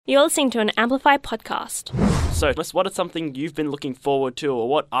You're listening to an Amplify podcast. So, what is something you've been looking forward to, or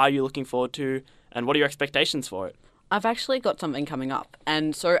what are you looking forward to, and what are your expectations for it? I've actually got something coming up.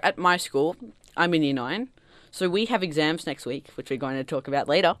 And so at my school, I'm in Year 9. So we have exams next week, which we're going to talk about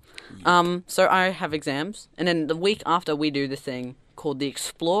later. So I have exams. And then the week after, we do this thing called the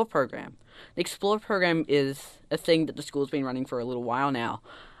Explore program. The Explore program is a thing that the school's been running for a little while now.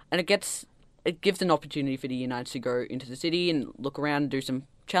 And it gives an opportunity for the Year 9s to go into the city and look around and do some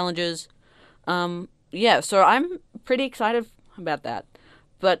challenges. So I'm pretty excited about that.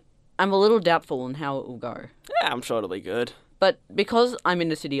 But I'm a little doubtful on how it will go. Yeah, I'm sure it'll be good. But because I'm in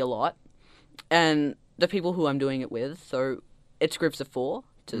the city a lot, and the people who I'm doing it with, so it's groups of 4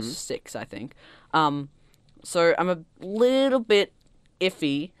 to 6, I think. So I'm a little bit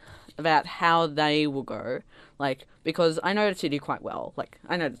iffy about how they will go. Like, because I know the city quite well. Like,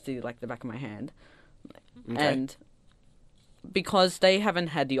 I know the city like the back of my hand. Okay. And because they haven't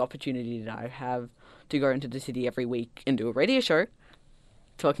had the opportunity that I have to go into the city every week and do a radio show,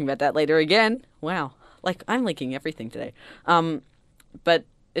 talking about that later again. Wow. Like, I'm linking everything today. But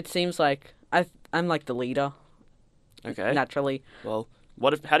it seems like I'm like the leader. Okay. Naturally. Well,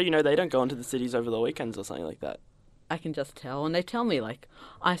 how do you know they don't go into the cities over the weekends or something like that? I can just tell. And they tell me, like,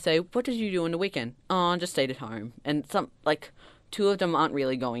 I say, what did you do on the weekend? Oh, I just stayed at home. And 2 of them aren't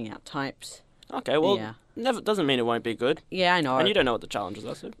really going out types. Okay, well, Yeah. never doesn't mean it won't be good. Yeah, I know. And you don't know what the challenges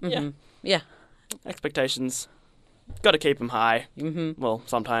are, so Yeah. Expectations, got to keep them high. Mm-hmm. Well,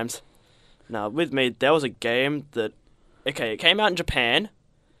 sometimes. Now, with me, there was a game that, it came out in Japan.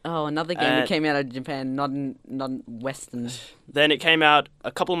 Oh, another game that came out of Japan, not in Western. Then it came out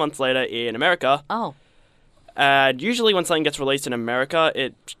a couple of months later in America. Oh. And usually when something gets released in America,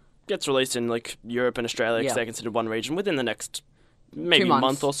 it gets released in like Europe and Australia because Yeah. they're considered one region within the next maybe 2 months.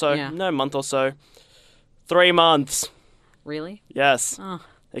 month or so. Yeah. No, month or so. 3 months. Really? Yes. Oh.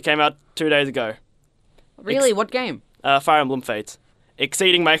 It came out 2 days ago. Really? What game? Fire Emblem Fates.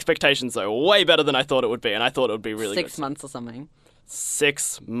 Exceeding my expectations though. Way better than I thought it would be, and I thought it would be really 6 good. months or something.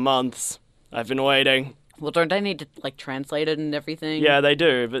 6 months. I've been waiting. Well, don't they need to, like, translate it and everything? Yeah, they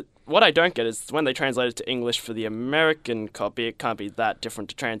do, but what I don't get is when they translate it to English for the American copy, it can't be that different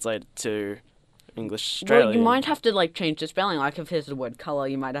to translate it to English Australian. Well, you might have to, like, change the spelling. Like, if there's the word colour,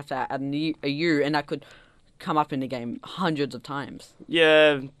 you might have to add a U, and that could come up in the game hundreds of times.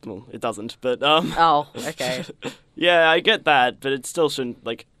 Yeah, well, it doesn't, but, Oh, okay. yeah, I get that, but it still shouldn't,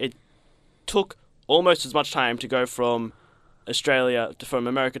 like, it took almost as much time to go from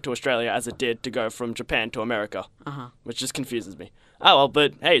America to Australia as it did to go from Japan to America, which just confuses me. Oh, well,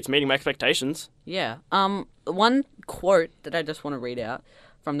 but, hey, it's meeting my expectations. Yeah. One quote that I just want to read out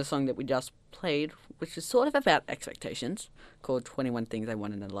from the song that we just played, which is sort of about expectations, called 21 Things I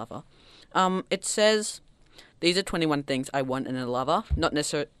Want in a Lover. It says, these are 21 things I want in a lover, not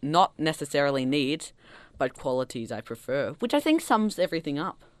necessarily needs, but qualities I prefer, which I think sums everything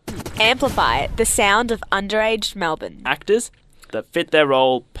up. Amplify, the sound of underage Melbourne. Actors that fit their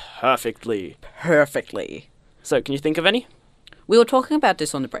role perfectly. Perfectly. So, can you think of any? We were talking about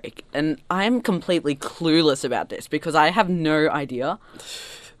this on the break, and I am completely clueless about this because I have no idea.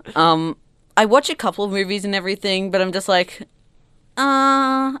 I watch a couple of movies and everything, but I'm just like,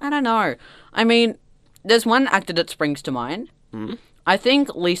 I don't know. I mean, there's one actor that springs to mind. Mm-hmm. I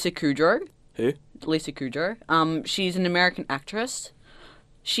think Lisa Kudrow. Who? Lisa Kudrow. She's an American actress.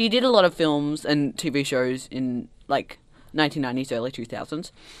 She did a lot of films and TV shows in, like, 1990s, early 2000s.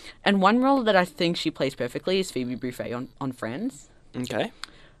 And one role that I think she plays perfectly is Phoebe Buffay on Friends. Okay.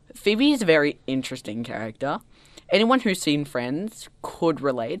 Phoebe is a very interesting character. Anyone who's seen Friends could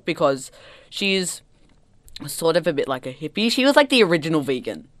relate because she's sort of a bit like a hippie. She was like the original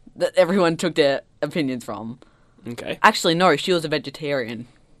vegan that everyone took their opinions from. Okay. Actually, no, she was a vegetarian.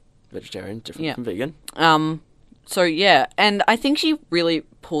 Vegetarian, different Yeah. from vegan. So, yeah, and I think she really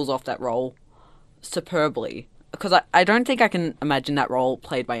pulls off that role superbly because I don't think I can imagine that role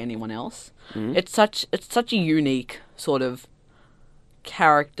played by anyone else. Mm-hmm. It's such a unique sort of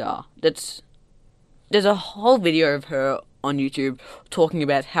character. There's a whole video of her on YouTube talking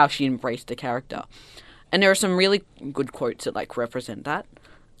about how she embraced the character. And there are some really good quotes that, like, represent that.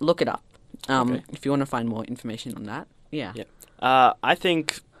 Look it up Okay. if you want to find more information on that. Yeah. Yeah. I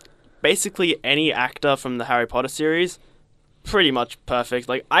think basically any actor from the Harry Potter series, pretty much perfect.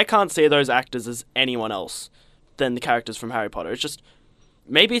 Like, I can't see those actors as anyone else than the characters from Harry Potter. It's just,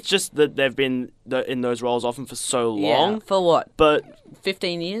 maybe it's just that they've been in those roles often for so long. Yeah, for what? But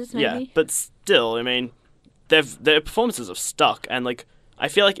 15 years, maybe? yeah, but still, I mean, their performances have stuck, and like, I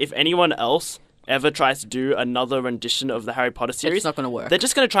feel like if anyone else ever tries to do another rendition of the Harry Potter series, It's not going to work. they're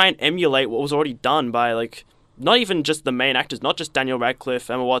just going to try and emulate what was already done by like not even just the main actors, not just Daniel Radcliffe,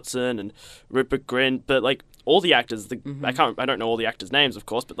 Emma Watson, and Rupert Grint, but like all the actors. I don't know all the actors' names, of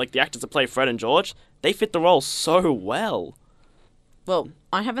course, but like the actors that play Fred and George, they fit the role so well. Well,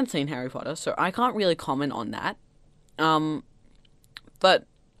 I haven't seen Harry Potter, so I can't really comment on that. But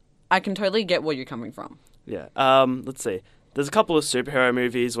I can totally get where you're coming from. Yeah. Let's see. There's a couple of superhero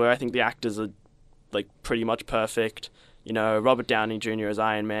movies where I think the actors are like pretty much perfect. You know, Robert Downey Jr. as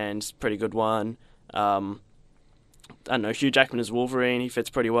Iron Man's a pretty good one. I don't know, Hugh Jackman as Wolverine, he fits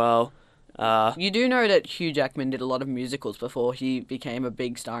pretty well. You do know that Hugh Jackman did a lot of musicals before he became a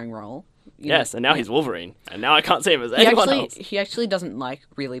big starring role. Yes, and now he's Wolverine, and now I can't see him as anyone else. He actually doesn't like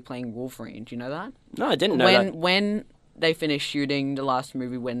really playing Wolverine. Do you know that? No, I didn't know that. When they finished shooting the last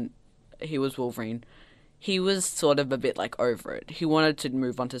movie when he was Wolverine, he was sort of a bit like over it. He wanted to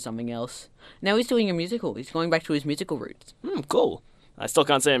move on to something else. Now he's doing a musical. He's going back to his musical roots. Cool. I still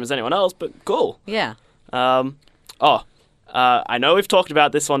can't see him as anyone else, but cool. Yeah. I know we've talked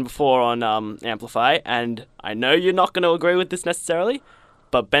about this one before on Amplify, and I know you're not going to agree with this necessarily,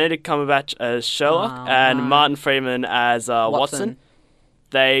 but Benedict Cumberbatch as Sherlock and Martin Freeman as Watson,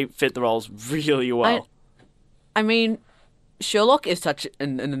 they fit the roles really well. I mean, Sherlock is such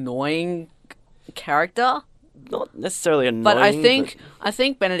an annoying character. Not necessarily annoying, but I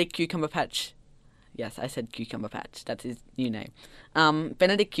think Benedict Cumberbatch. Yes, I said Cucumberpatch. That's his new name.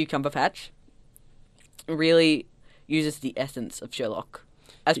 Benedict Cumberbatch really uses the essence of Sherlock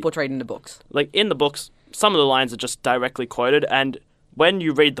as portrayed in the books. Like in the books, some of the lines are just directly quoted, and when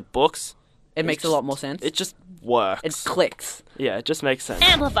you read the books, it makes a lot more sense. It just works. It clicks. Yeah, it just makes sense.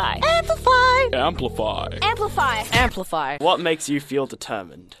 Amplify. Amplify. Amplify. Amplify. Amplify. What makes you feel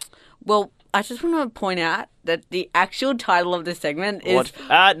determined? Well, I just want to point out that the actual title of this segment is... What?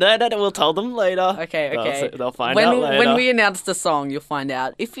 No, we'll tell them later. Okay. They'll find out later. When we announce the song, you'll find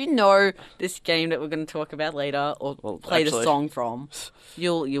out. If you know this game that we're going to talk about later, or play the song from,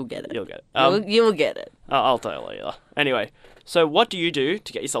 you'll get it. You'll get it. You'll get it. I'll tell you later. Anyway, so what do you do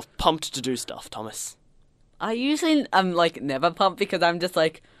to get yourself pumped to do stuff, Thomas? I usually am never pumped because I'm just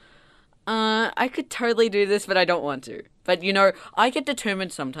like, I could totally do this, but I don't want to. But I get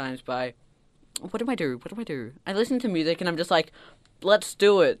determined sometimes by, what do I do? I listen to music and I'm just like, let's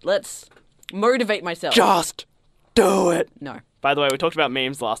do it. Let's motivate myself. Just do it. No. By the way, we talked about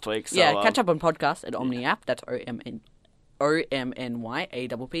memes last week. So, yeah, catch up on podcast at Omni app. That's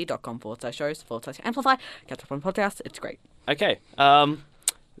omnyapp.com/shows/amplify. Catch up on podcast. It's great. Okay. So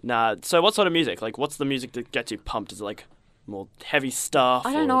what sort of music? Like, what's the music that gets you pumped? Is it like more heavy stuff?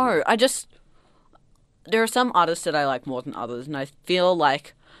 I don't know. There are some artists that I like more than others, and I feel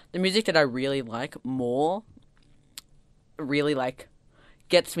like the music that I really like more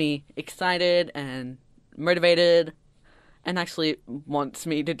gets me excited and motivated and actually wants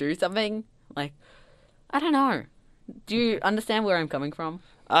me to do something. Like, I don't know. Do you understand where I'm coming from?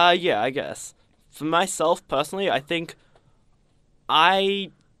 Yeah, I guess. For myself, personally, I think I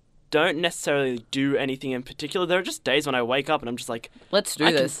don't necessarily do anything in particular. There are just days when I wake up and I'm just like, let's do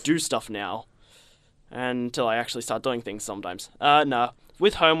this. I can do stuff now. Until I actually start doing things sometimes. No.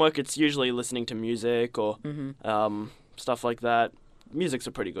 With homework, it's usually listening to music or stuff like that. Music's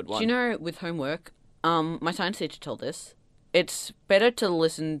a pretty good one. Do you know, with homework, my science teacher told us, it's better to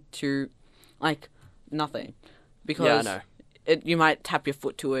listen to, nothing. Because yeah, I know. You might tap your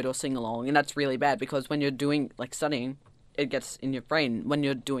foot to it or sing along, and that's really bad because when you're doing, studying, it gets in your brain. When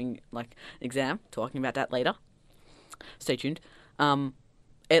you're doing, exam, talking about that later, stay tuned,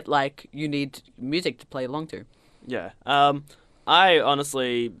 you need music to play along to. Yeah. I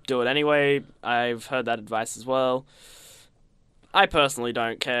honestly do it anyway. I've heard that advice as well. I personally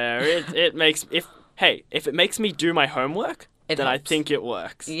don't care. It makes... If it makes me do my homework, then helps. I think it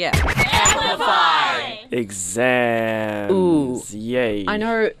works. Yeah. Amplify! Exams. Ooh. Yay. I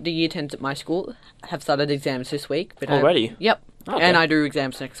know the year 10s at my school have started exams this week. But already? Yep. Okay. And I do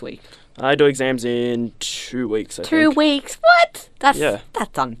exams next week. I do exams in 2 weeks, I think. 2 weeks? What? That's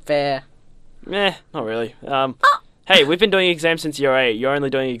unfair. Not really. Hey, we've been doing exams since year 8. You're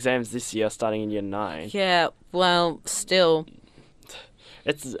only doing exams this year, starting in year 9. Yeah, well, still.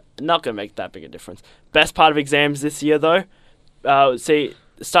 It's not going to make that big a difference. Best part of exams this year, though,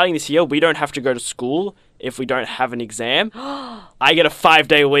 starting this year, we don't have to go to school if we don't have an exam. I get a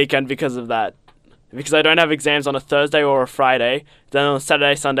 5-day weekend because of that. Because I don't have exams on a Thursday or a Friday. Then on a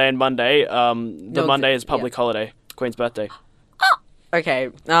Saturday, Sunday, and Monday, the Monday is public holiday. Queen's birthday. Okay,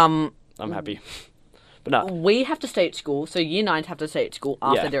 I'm happy. But no. We have to stay at school, so year 9s have to stay at school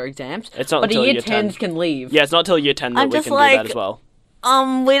after their exams. It's not but until the year 10s can leave. Yeah, it's not until year 10 that we can do that as well.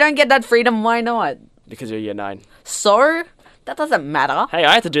 We don't get that freedom, why not? Because you're year 9. So? That doesn't matter. Hey,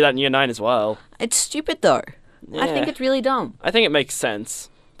 I had to do that in year 9 as well. It's stupid, though. I think it's really dumb. I think it makes sense.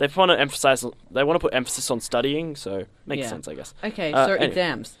 They want to put emphasis on studying, so makes sense, I guess. Okay, so anyway.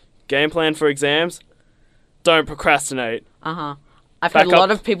 exams. Game plan for exams: don't procrastinate. I've heard a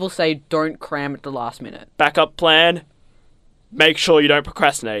lot of people say don't cram at the last minute. Backup plan: make sure you don't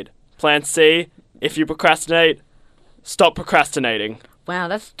procrastinate. Plan C: if you procrastinate, stop procrastinating. Wow,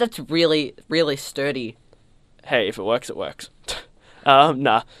 that's really, really sturdy. Hey, if it works, it works.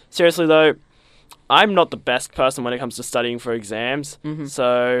 Nah. Seriously though, I'm not the best person when it comes to studying for exams.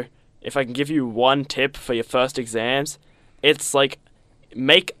 So if I can give you one tip for your first exams, it's like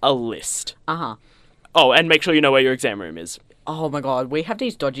make a list. Oh, and make sure you know where your exam room is. Oh my god, we have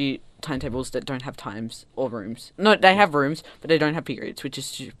these dodgy timetables that don't have times or rooms. No, they have rooms, but they don't have periods, which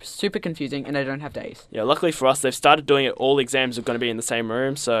is super confusing, and they don't have days. Yeah, luckily for us, they've started doing it. All exams are going to be in the same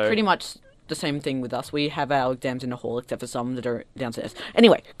room, so... Pretty much the same thing with us. We have our exams in the hall, except for some that are downstairs.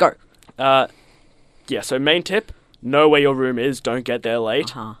 Anyway, go. Yeah, so main tip, know where your room is, don't get there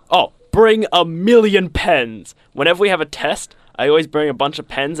late. Oh, bring 1,000,000 pens. Whenever we have a test, I always bring a bunch of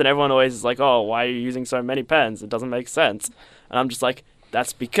pens, and everyone always is like, oh, why are you using so many pens? It doesn't make sense. And I'm just like,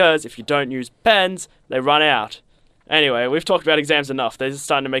 that's because if you don't use pens, they run out. Anyway, we've talked about exams enough. They're just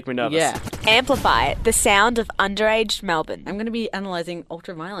starting to make me nervous. Yeah. Amplify, the sound of underage Melbourne. I'm going to be analysing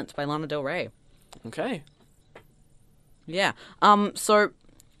Ultraviolence by Lana Del Rey. Okay. Yeah. So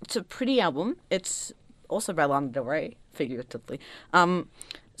it's a pretty album. It's also by Lana Del Rey, figuratively.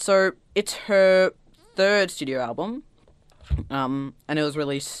 So it's her third studio album. And it was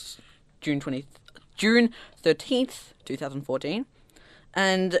released June 13th, 2014.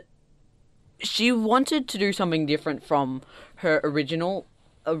 And she wanted to do something different from her original,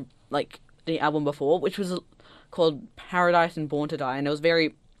 like the album before, which was called Paradise and Born to Die, and it was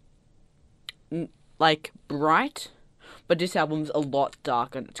very, like, bright. But this album's a lot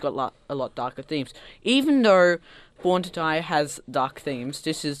darker, and it's got a lot darker themes. Even though Born to Die has dark themes,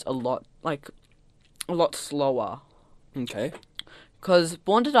 this is a lot slower. Okay. Because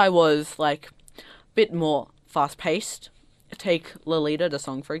Born to Die was, like, a bit more fast-paced. Take Lolita, the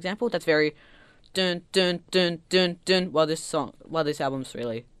song, for example. That's very dun dun dun dun dun. While this album's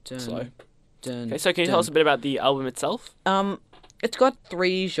really dun, slow. Dun, okay, so can you tell us a bit about the album itself? It's got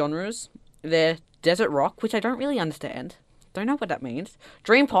 3 genres. They're desert rock, which I don't really understand. Don't know what that means.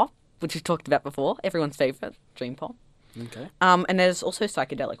 Dream pop, which we've talked about before. Everyone's favorite, dream pop. Okay. And there's also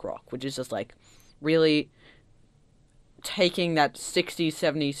psychedelic rock, which is just like really taking that 60s,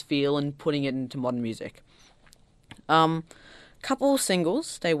 70s feel and putting it into modern music. Couple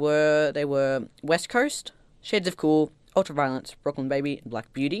singles. They were West Coast, Shades of Cool, Ultraviolence, Brooklyn Baby, and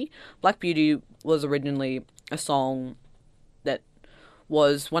Black Beauty. Black Beauty was originally a song that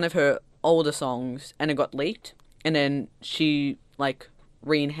was one of her older songs, and it got leaked, and then she like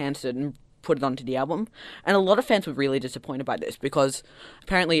re-enhanced it and put it onto the album. And a lot of fans were really disappointed by this because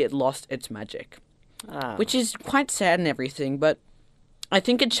apparently it lost its magic, which is quite sad and everything. But I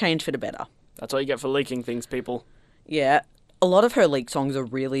think it changed for the better. That's what you get for leaking things, people. Yeah, a lot of her leaked songs are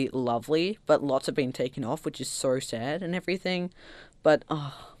really lovely, but lots have been taken off, which is so sad and everything. But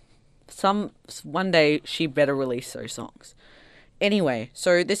one day she better release those songs. Anyway,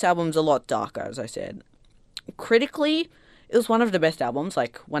 so this album's a lot darker, as I said. Critically, it was one of the best albums,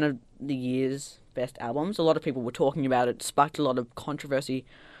 like one of the year's best albums. A lot of people were talking about it, sparked a lot of controversy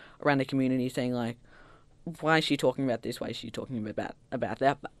around the community, saying like, why is she talking about this? Why is she talking about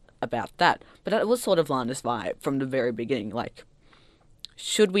that? But that was sort of Lana's vibe from the very beginning. Like,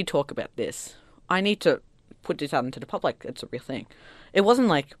 should we talk about this? I need to put this out into the public. It's a real thing. It wasn't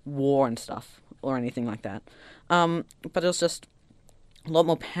like war and stuff or anything like that. But it was just a lot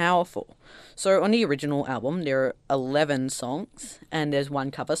more powerful. So on the original album, there are 11 songs, and there's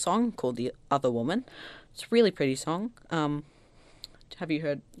one cover song called The Other Woman. It's a really pretty song. Have you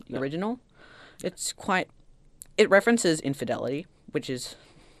heard the original? It references infidelity, which is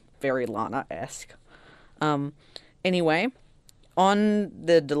very Lana-esque. Anyway, on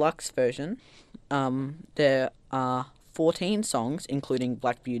the deluxe version, there are 14 songs, including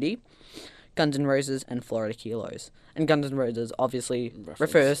Black Beauty, Guns N' Roses, and Florida Kilos. And Guns N' Roses obviously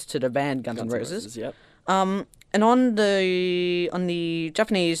refers to the band Guns N' Roses. Yep. And on the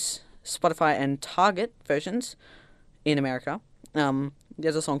Japanese Spotify and Target versions in America,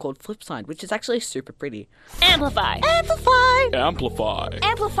 there's a song called Flipside, which is actually super pretty. Amplify. Amplify. Amplify.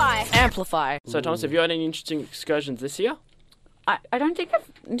 Amplify. Amplify. So, Thomas, have you had any interesting excursions this year? I don't think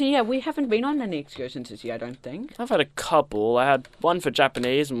we haven't been on any excursions this year, I don't think. I've had a couple. I had one for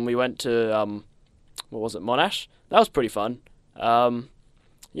Japanese when we went to, Monash. That was pretty fun. They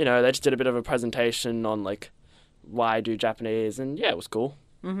just did a bit of a presentation on, like, why I do Japanese, and yeah, it was cool.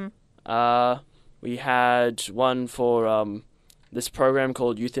 Mm-hmm. We had one for this program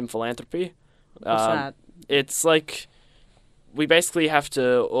called Youth in Philanthropy. What's that? It's like we basically have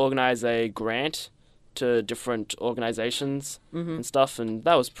to organize a grant to different organizations and stuff, and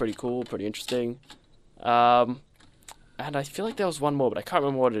that was pretty cool, pretty interesting. And I feel like there was one more, but I can't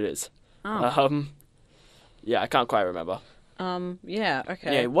remember what it is. Oh. Yeah, I can't quite remember. Yeah,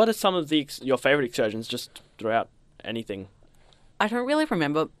 okay. Yeah, what are some of your favorite excursions just throughout anything? I don't really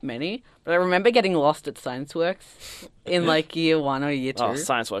remember many, but I remember getting lost at ScienceWorks in like year 1 or year 2. Oh,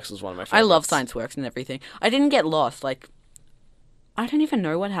 ScienceWorks was one of my favorites. I love ScienceWorks and everything. I didn't get lost. Like, I don't even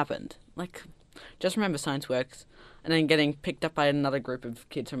know what happened. Like, just remember ScienceWorks and then getting picked up by another group of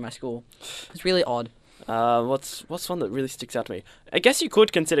kids from my school. It's really odd. What's one that really sticks out to me? I guess you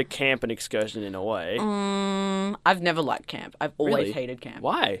could consider camp an excursion in a way. I've never liked camp. I've always Really? hated camp.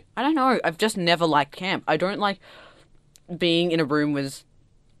 Why? I don't know. I've just never liked camp. I don't like being in a room with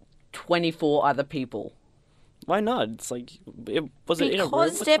 24 other people. Why not? It's like, was it in a room?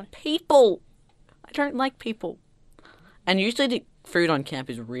 Because What's they're fine? people. I don't like people. And usually the food on camp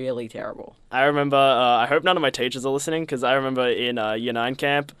is really terrible. I remember, I hope none of my teachers are listening, because I remember in year 9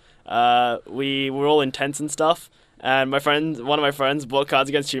 camp, we were all in tents and stuff, and one of my friends bought Cards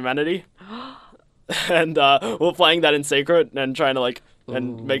Against Humanity, and we were playing that in secret and trying to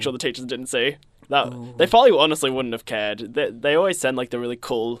and make sure the teachers didn't see. They probably honestly wouldn't have cared. They always send the really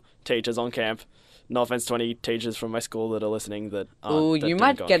cool teachers on camp. No offense to any teachers from my school that are listening that aren't. Oh, that you don't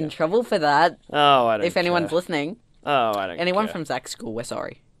might go on get in camp. trouble for that. Oh, I don't If anyone's care. listening. Oh, I don't Anyone care. from Zach's school, we're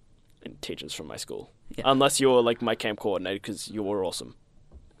sorry. And teachers from my school. Yeah. Unless you're my camp coordinator, because you were awesome.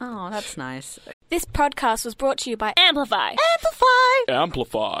 Oh, that's nice. This podcast was brought to you by Amplify.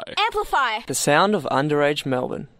 Amplify. Amplify. The sound of underage Melbourne.